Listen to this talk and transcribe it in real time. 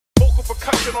vocal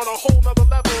percussion on a whole nother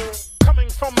level, coming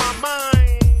from my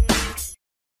mind.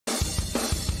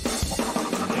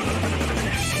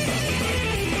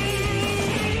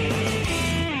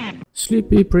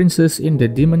 Sleepy Princess in the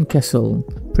Demon Castle.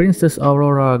 Princess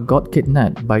Aurora got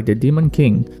kidnapped by the Demon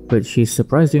King, but she's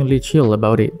surprisingly chill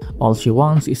about it. All she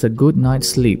wants is a good night's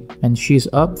sleep, and she's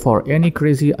up for any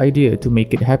crazy idea to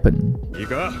make it happen.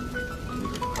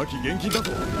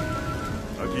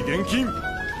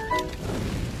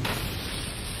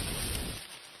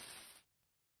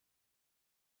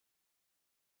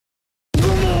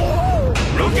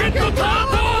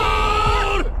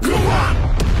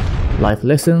 Life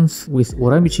lessons with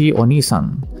Uramichi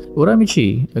Oniisan.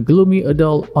 Uramichi, a gloomy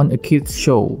adult on a kids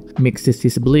show, mixes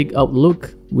his bleak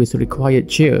outlook with required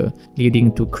cheer,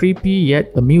 leading to creepy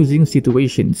yet amusing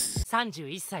situations.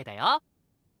 31歳だよ。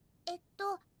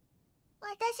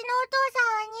私のお父さ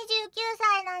んは29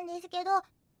歳なんですけど、お兄さ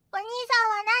ん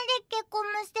はなんで結婚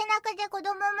もしてなくて子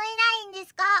供もいないんで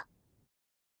すか？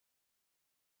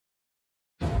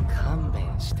勘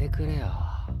弁してくれよ。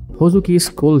Hozuki's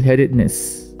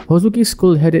Coolheadedness. Hozuki's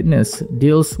Coolheadedness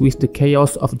deals with the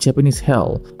chaos of Japanese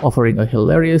hell, offering a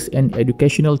hilarious and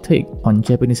educational take on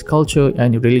Japanese culture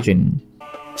and religion.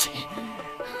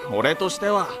 俺として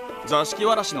は座敷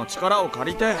わらしの力を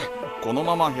借りてこの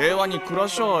まま平和に暮ら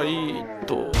しゃいい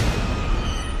と。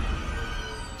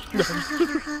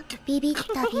ビビった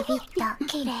ビビった、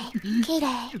きれいきれ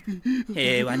い。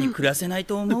平和に暮らせない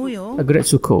と思うよ。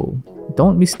Aggretsuko.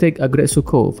 Don't mistake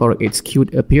Aggretsuko for its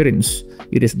cute appearance.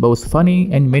 It is both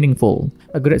funny and meaningful.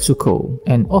 Aggretsuko,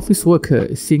 an office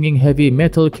worker singing heavy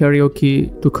metal karaoke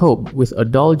to cope with a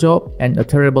dull job and a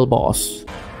terrible boss.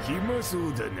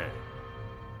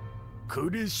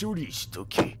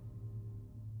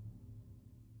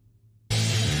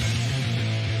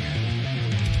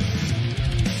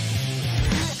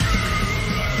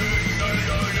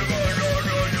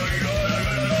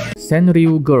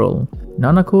 Senryu Girl.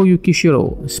 Nanako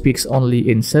Yukishiro speaks only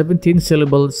in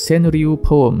 17-syllable Senryu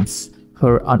poems.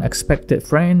 Her unexpected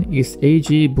friend is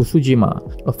Eiji Busujima,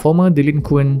 a former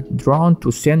delinquent drawn to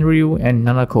Senryu and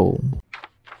Nanako.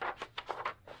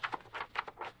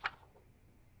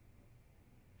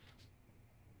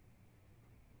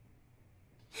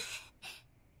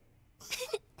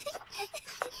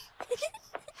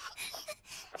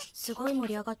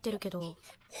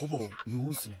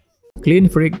 Clean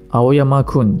freak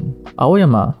Aoyama-kun.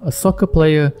 Aoyama, a soccer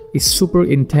player, is super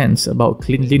intense about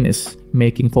cleanliness,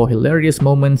 making for hilarious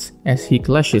moments as he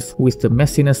clashes with the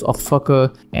messiness of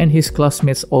soccer and his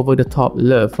classmates' over-the-top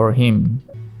love for him.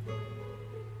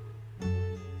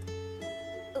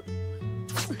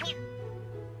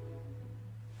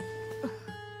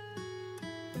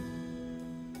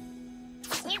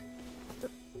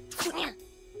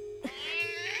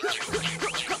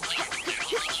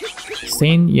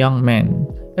 Sane young man.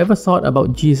 Ever thought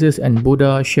about Jesus and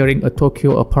Buddha sharing a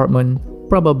Tokyo apartment?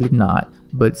 Probably not,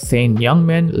 but Sane young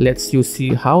man lets you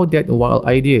see how that wild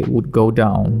idea would go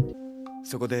down.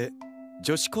 そこで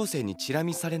女子高生にチラ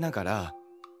見されながら、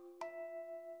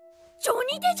ジョ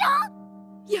ニデじゃ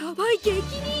ん。やばい激似。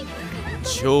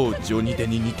超ジョニデ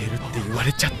に似てるって言わ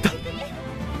れちゃった。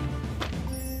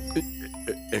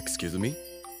Excuse me?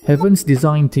 Heaven's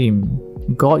design team.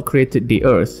 God created the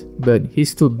earth, but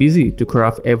he's too busy to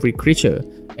craft every creature.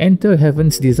 Enter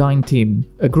Heaven's design team,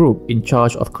 a group in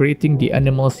charge of creating the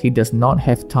animals he does not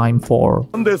have time for.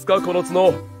 何ですかこの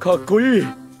角、かっこいい。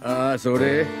ああ、そ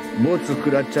れ、ボツ食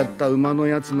らっちゃった馬の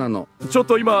やつなの。ちょっ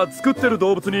と今作ってる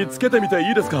動物につけてみて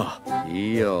いいですか？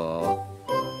いいよ。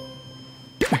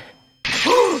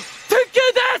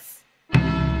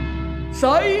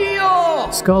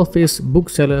Skullfish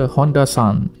bookseller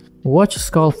Honda-san. Watch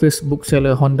Skullfish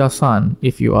bookseller Honda-san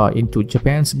if you are into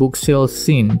Japan's book sales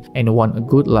scene and want a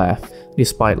good laugh.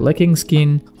 Despite lacking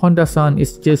skin, Honda-san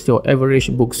is just your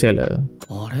average bookseller.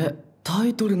 あれ、タ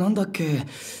イトルなんだっけ？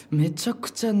めちゃ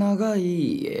くちゃ長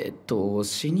い。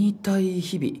死にたい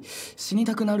日々、死に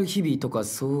たくなる日々とか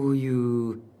そうい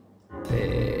う。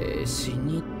死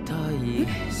にたい。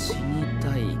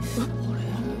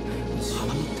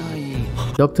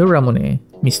Dr. Ramone,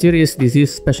 mysterious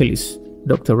disease specialist.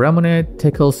 Dr. Ramone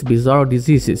tackles bizarre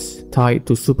diseases tied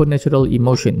to supernatural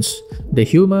emotions. The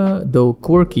humor, though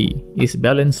quirky, is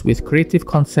balanced with creative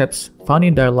concepts,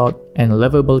 funny dialogue, and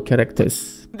lovable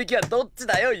characters. どっち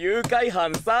だよ、誘拐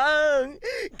犯さん。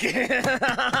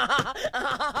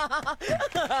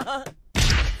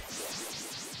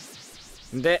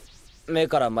で、目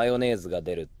からマヨネーズが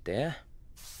出るって？は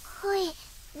い。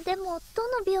でもど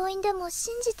の病院でも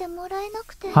信じてもらえな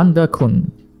くて。Handa-kun.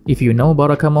 If you know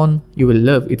Barakamon, you will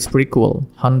love its prequel,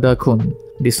 Handa-kun.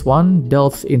 This one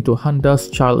delves into Handa's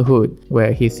childhood,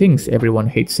 where he thinks everyone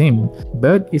hates him,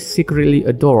 but is secretly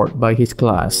adored by his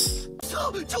class.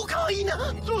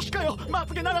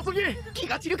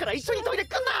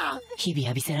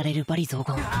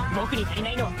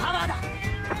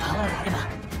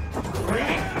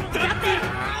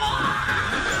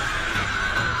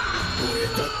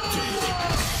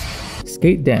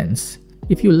 Skate Dance.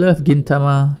 If you love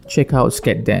Gintama, check out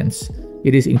Skate Dance.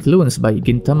 It is influenced by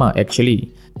Gintama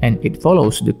actually, and it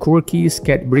follows the quirky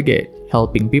Skate Brigade,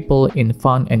 helping people in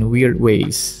fun and weird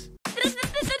ways.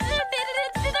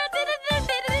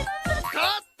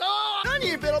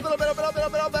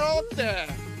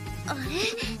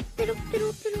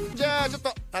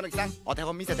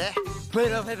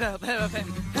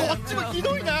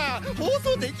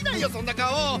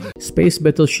 Space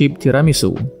Battleship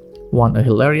Tiramisu. Want a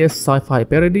hilarious sci-fi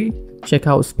parody? Check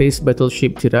out Space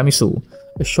Battleship Tiramisu,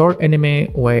 a short anime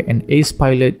where an ace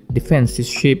pilot defends his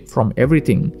ship from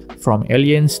everything, from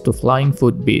aliens to flying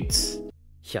food beasts.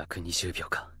 120秒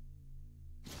か。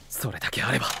それだけ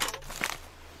あれば。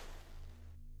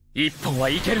一本は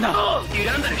いけるな。歪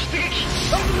んだる出撃。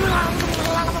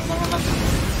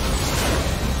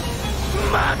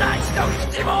まだ一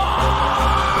口も。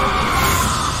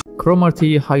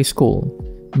Cromartie High School.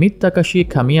 Meet Takashi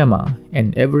Kamiyama,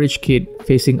 an average kid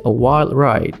facing a wild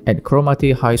ride at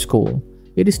Cromartie High School.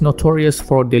 It is notorious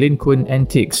for delinquent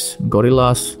antics,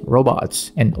 gorillas,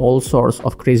 robots, and all sorts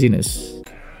of craziness.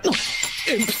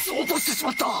 鉛筆を落としてし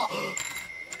まった。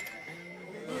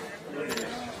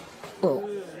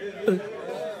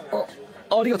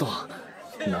ありがと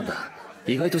う。なんだ、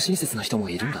意外と親切な人も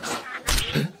いるんだな。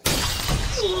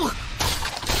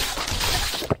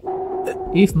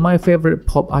If my favorite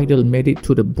pop idol made it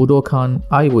to the Budokan,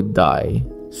 I would die.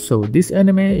 So this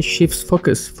anime shifts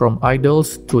focus from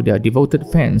idols to their devoted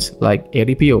fans like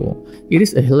Eripio. It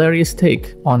is a hilarious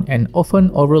take on an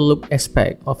often overlooked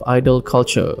aspect of idol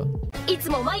culture. いつ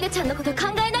もマイナちゃんのこと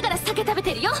考えながら酒食べ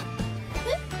てるよ。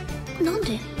え？なん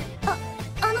で？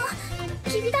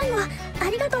きびだんごあ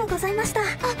りがとうございました。あ、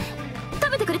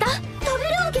食べてくれた？